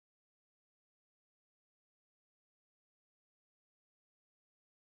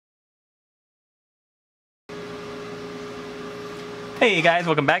Hey guys,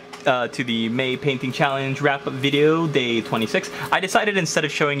 welcome back to the May Painting Challenge wrap-up video, day 26. I decided instead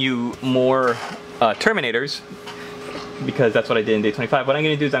of showing you more Terminators, because that's what I did in day 25, what I'm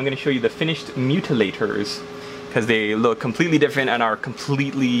going to do is I'm going to show you the finished Mutilators, because they look completely different and are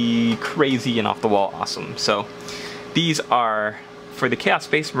completely crazy and off-the-wall awesome. So these are for the Chaos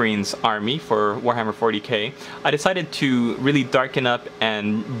Space Marines army for Warhammer 40k. I decided to really darken up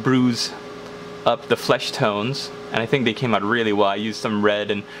and bruise up the flesh tones, and I think they came out really well. I used some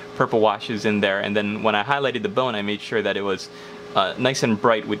red and purple washes in there, and then when I highlighted the bone I made sure that it was nice and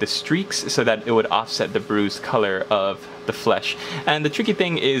bright with the streaks so that it would offset the bruised color of the flesh. And the tricky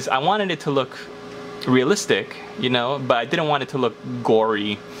thing is I wanted it to look realistic, you know, but I didn't want it to look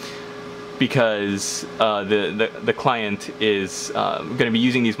gory because the client is going to be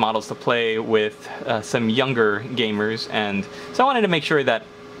using these models to play with some younger gamers, and so I wanted to make sure that,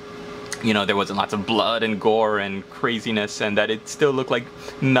 you know, there wasn't lots of blood and gore and craziness, and that it still looked like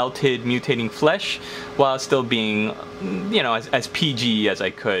melted, mutating flesh, while still being, you know, as PG as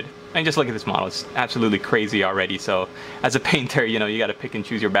I could. And just look at this model, it's absolutely crazy already, so as a painter, you know, you gotta pick and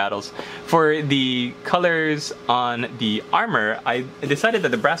choose your battles. For the colors on the armor, I decided that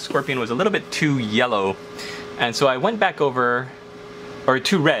the Brass Scorpion was a little bit too yellow, and so I went back over, or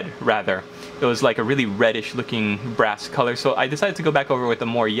too red, rather. It was like a really reddish looking brass color, so I decided to go back over with a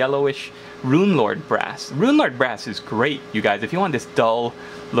more yellowish Runelord brass. Runelord brass is great, you guys. If you want this dull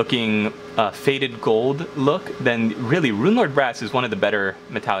looking faded gold look, then really Runelord brass is one of the better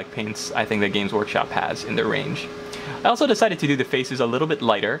metallic paints I think that Games Workshop has in their range. I also decided to do the faces a little bit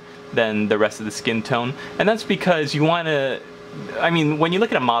lighter than the rest of the skin tone, and that's because you want to, I mean, when you look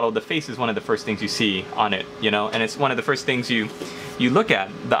at a model, the face is one of the first things you see on it, you know, and it's one of the first things you look at.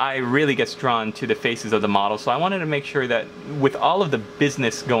 The eye really gets drawn to the faces of the model, so I wanted to make sure that with all of the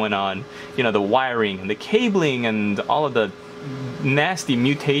business going on, you know, the wiring and the cabling and all of the nasty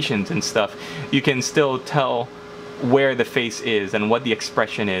mutations and stuff, you can still tell where the face is and what the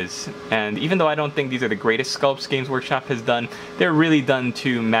expression is. And even though I don't think these are the greatest sculpts Games Workshop has done, they're really done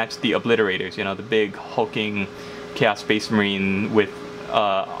to match the Obliterators, you know, the big hulking Chaos Space Marine with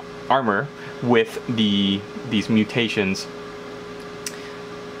armor with these mutations.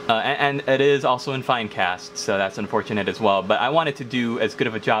 And it is also in fine cast, so that's unfortunate as well. But I wanted to do as good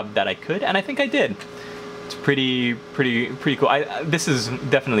of a job that I could, and I think I did. It's pretty cool. This is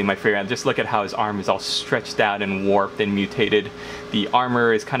definitely my favorite. Just look at how his arm is all stretched out and warped and mutated. The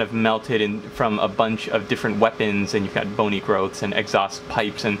armor is kind of melted from a bunch of different weapons, and you've got bony growths and exhaust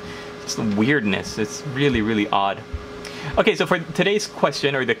pipes and just weirdness. It's really odd. Okay, so for today's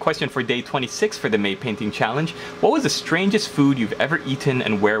question, or the question for day 26 for the May Painting Challenge, what was the strangest food you've ever eaten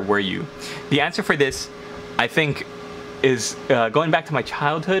and where were you? The answer for this, I think, is going back to my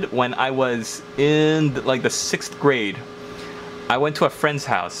childhood when I was in like the 6th grade. I went to a friend's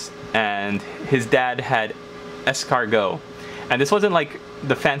house and his dad had escargot. And this wasn't like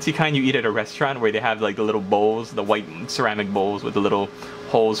the fancy kind you eat at a restaurant where they have like the little bowls, the white ceramic bowls with the little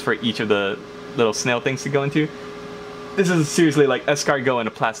holes for each of the little snail things to go into. This is seriously like escargot in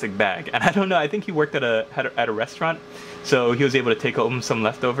a plastic bag, and I don't know, I think he worked at a restaurant, so he was able to take home some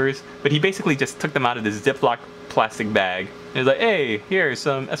leftovers, but he basically just took them out of this Ziploc plastic bag, and he was like, hey, here's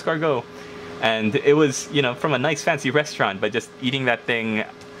some escargot. And it was, you know, from a nice fancy restaurant, but just eating that thing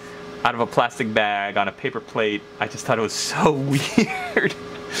out of a plastic bag on a paper plate, I just thought it was so weird.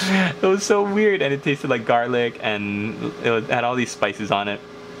 It was so weird, and it tasted like garlic, and it had all these spices on it.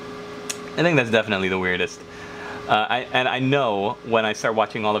 I think that's definitely the weirdest. I know when I start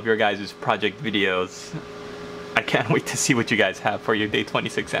watching all of your guys' project videos, I can't wait to see what you guys have for your day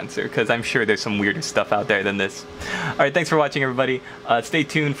 26 answer, because I'm sure there's some weirder stuff out there than this. Alright, thanks for watching, everybody. Stay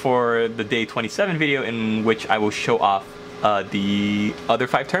tuned for the day 27 video, in which I will show off the other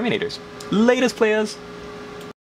 5 Terminators. Latest, players!